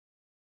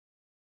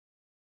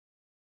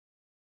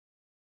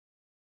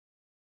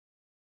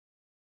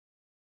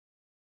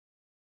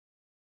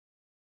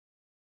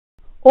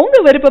உங்க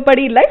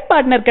விருப்பப்படி life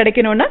partner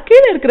கிடைக்கணும்னா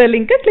கீழ இருக்கிற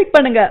லிங்கை கிளிக்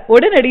பண்ணுங்க.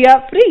 உடனடியா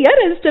ஃப்ரீயா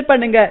ரெஜிஸ்டர்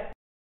பண்ணுங்க.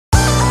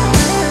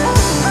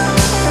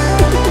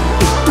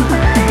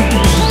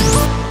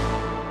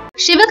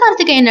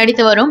 சிவகார்த்திகேயன்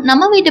நடித்து வரும்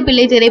நம்ம வீட்டு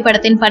பிள்ளை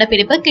திரைப்படத்தின்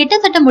படப்பிடிப்பு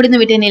கிட்டத்தட்ட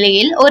முடிந்துவிட்ட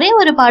நிலையில் ஒரே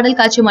ஒரு பாடல்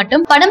காட்சி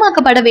மட்டும்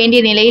படமாக்கப்பட வேண்டிய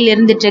நிலையில்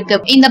இருந்துட்டு இருக்கு.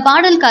 இந்த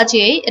பாடல்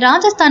காட்சியை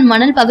ராஜஸ்தான்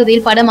மணல்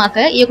பகுதியில்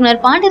படமாக்க இயக்குனர்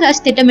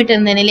பாண்டிராஜ்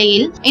திட்டமிட்டிருந்த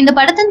நிலையில் இந்த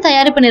படத்தின்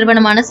தயாரிப்பு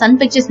நிறுவனமான சன்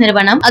பிக்சர்ஸ்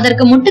நிறுவனம்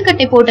அதற்கு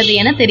முட்டுக்கட்டை போட்டது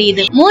என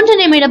தெரியுது. 3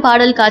 நிமிட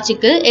பாடல்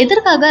காட்சிக்கு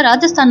எதற்காக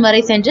ராஜஸ்தான்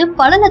வரை சென்று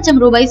பல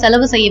லட்சம் ரூபாய்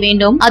செலவு செய்ய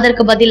வேண்டும்?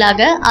 அதற்கு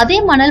பதிலாக அதே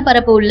மணல்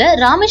பரப்பு உள்ள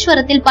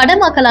ராமேஸ்வரத்தில்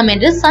படமாக்கலாம்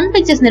என்று சன்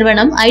பிக்சர்ஸ்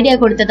நிறுவனம் ஐடியா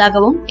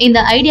கொடுத்ததாகவும் இந்த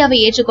ஐடியாவை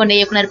ஏற்றுக்கொண்ட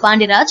இயக்குனர்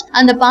பாண்டிராஜ்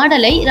அந்த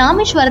பாடலை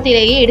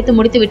ராமேஸ்வரத்திலேயே எடுத்து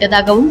முடித்து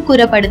விட்டதாகவும்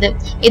கூறப்படுது.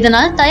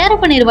 இதனால்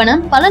தயாரிப்பு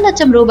நிறுவனம் பல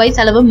லட்சம் ரூபாய்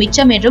செலவு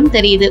மிச்சம் என்றும்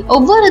தெரியுது.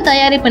 ஒவ்வொரு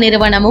தயாரிப்பு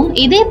நிறுவனமும்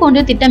இதே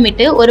போன்று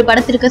திட்டமிட்டு ஒரு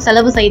படத்திற்கு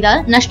செலவு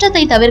செய்தால்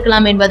நஷ்டத்தை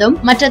தவிர்க்கலாம் என்பதும்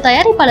மற்ற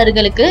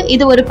தயாரிப்பாளர்களுக்கு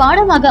இது ஒரு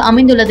பாடமாக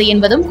அமைந்துள்ளது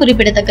என்பதும்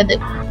குறிப்பிடத்தக்கது.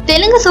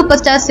 தெலுங்கு சூப்பர்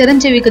ஸ்டார்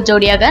சிரஞ்சீவிக்கு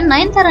ஜோடியாக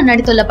நயன்தாரா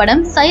நடித்துள்ள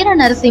படம் சைரா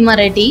நரசிம்மா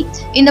ரெட்டி.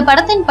 இந்த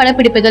படத்தின்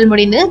படப்பிடிப்புகள்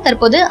முடிந்து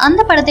தற்போது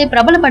அந்த படத்தை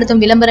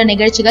பிரபலப்படுத்தும் விளம்பர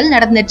நிகழ்ச்சிகள்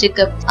நடந்துட்டு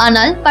இருக்கு.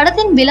 ஆனால்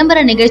படத்தின் விளம்பர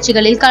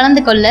நிகழ்ச்சிகளில்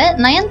கலந்து கொள்ள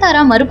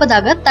நயன்தாரா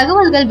மறுப்பதாக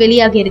தகவல்கள்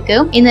வெளியாகி இருக்கு.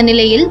 இந்த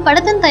நிலையில்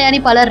படத்தின்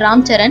தயாரிப்பாளர்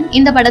ராம் சரண்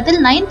இந்த படத்தில்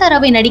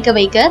நயன்தாராவை நடிக்க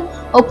வைக்க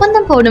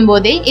ஒப்பந்தம் போடும்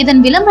போதே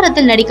இதன்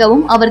விளம்பரத்தில்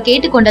நடிக்கவும் அவர்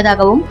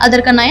கேட்டுக்கொண்டதாகவும்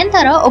அதற்கு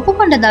நயன்தாரா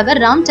ஒப்புக்கொண்டதாக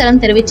ராம்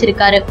சரண்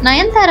தெரிவிச்சிருக்காரு.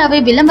 நயன்தாராவை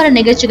விளம்பர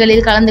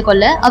நிகழ்ச்சிகளில் கலந்து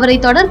கொள்ள அவரை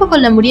தொடர்பு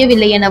கொள்ள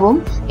முடியவில்லை எனவும்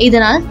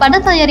இதனால் பட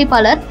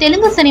தயாரிப்பாளர்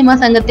தெலுங்கு சினிமா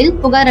சங்கத்தில்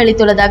புகார்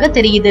அளித்துள்ளதாக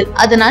தெரியுது.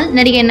 அதனால்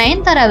நடிகை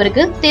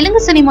நயன்தாராவிற்கு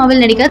தெலுங்கு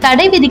சினிமாவில் நடிக்க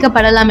தடை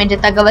விதிக்கப்படலாம் என்ற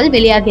தகவல்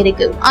வெளியாகி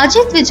இருக்கு.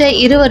 அஜித் விஜய்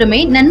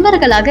இருவருமே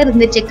நண்பர்களாக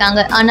இருந்துட்டு இருக்காங்க.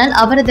 ஆனால்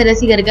அவரது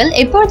ரசிகர்கள்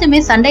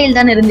எப்பொழுதுமே சண்டையில்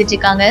தான் இருந்துட்டு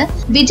இருக்காங்க.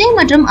 விஜய்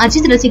மற்றும்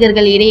அஜித்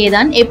ரசிகர்கள்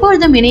இடையேதான்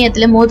எப்பொழுதும் இணையத்தில்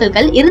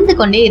மோதல்கள் இருந்து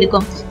கொண்டே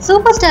இருக்கும்.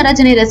 சூப்பர் ஸ்டார்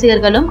ரஜினி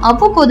ரசிகர்களும்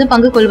அவ்வப்போது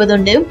பங்கு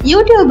கொள்வதுண்டு.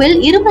 யூடியூபில்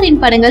இருவரின்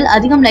படங்கள்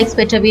அதிகம் லைக்ஸ்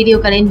பெற்ற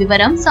வீடியோக்களின்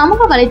விவரம்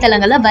சமூக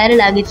வலைதளங்கள்ல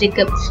வைரல் ஆகிட்டு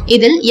இருக்கு.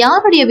 இதில்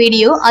யாருடைய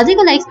வீடியோ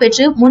அதிக லைக்ஸ்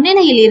பெற்று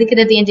முன்னிலையில்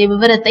இருக்கிறது என்ற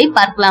விவரத்தை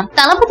பார்க்கலாம்.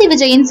 தளபதி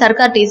விஜயின்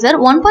Sarkar teaser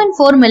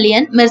 1.4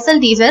 million,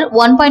 Mersal teaser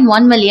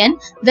 1.1 million,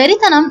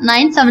 வெறித்தனம்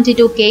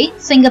 972K,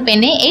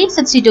 சிங்கப்பெண்ணே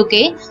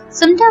 862K,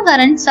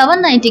 சிம்டாகரன்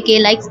 790K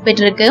லைக்ஸ்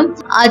பெற்றிருக்கு.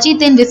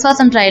 அஜித்தின்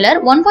விஸ்வாசம் ட்ரைலர்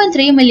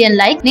 1.3 மில்லியன்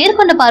லைக்,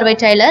 நேர்கொண்ட பார்வை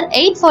ட்ரைலர்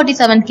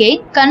 847K,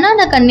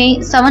 கண்ணான கண்ணே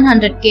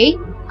 700K,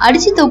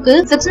 அடிச்சு தூக்கு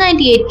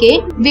 698K,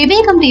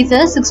 விவேகம்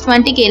டீசர்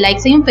 620K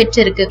லைக்ஸையும்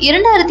பெற்றிருக்கு.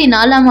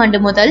 2004ஆம் ஆண்டு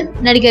முதல்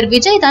நடிகர்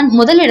விஜய் தான்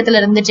முதல் இடத்துல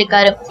இருந்துட்டு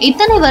இருக்காரு.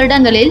 இத்தனை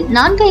வருடங்களில்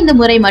 4-5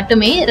 முறை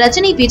மட்டுமே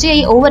ரஜினி விஜயை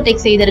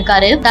ஓவர்டேக்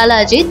செய்திருக்காரு. தல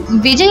அஜித்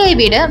விஜயை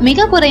விட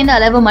மிக குறைந்த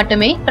அளவு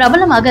மட்டுமே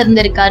பிரபலமாக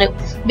இருந்திருக்காரு.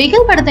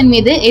 பிகில் படத்தின்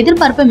மீது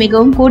எதிர்பார்ப்பு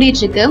மிகவும்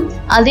கூடிட்டு இருக்கு.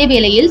 அதே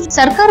வேளையில்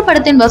சர்க்கார்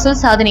படத்தின்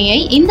வசூல் சாதனையை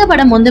இந்த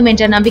படம் முந்தும்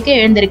என்ற நம்பிக்கை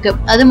எழுந்திருக்கு.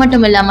 அது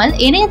மட்டும் இல்லாமல்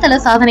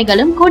இணையதள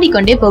சாதனைகளும்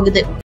கூடிக்கொண்டே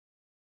போகுது.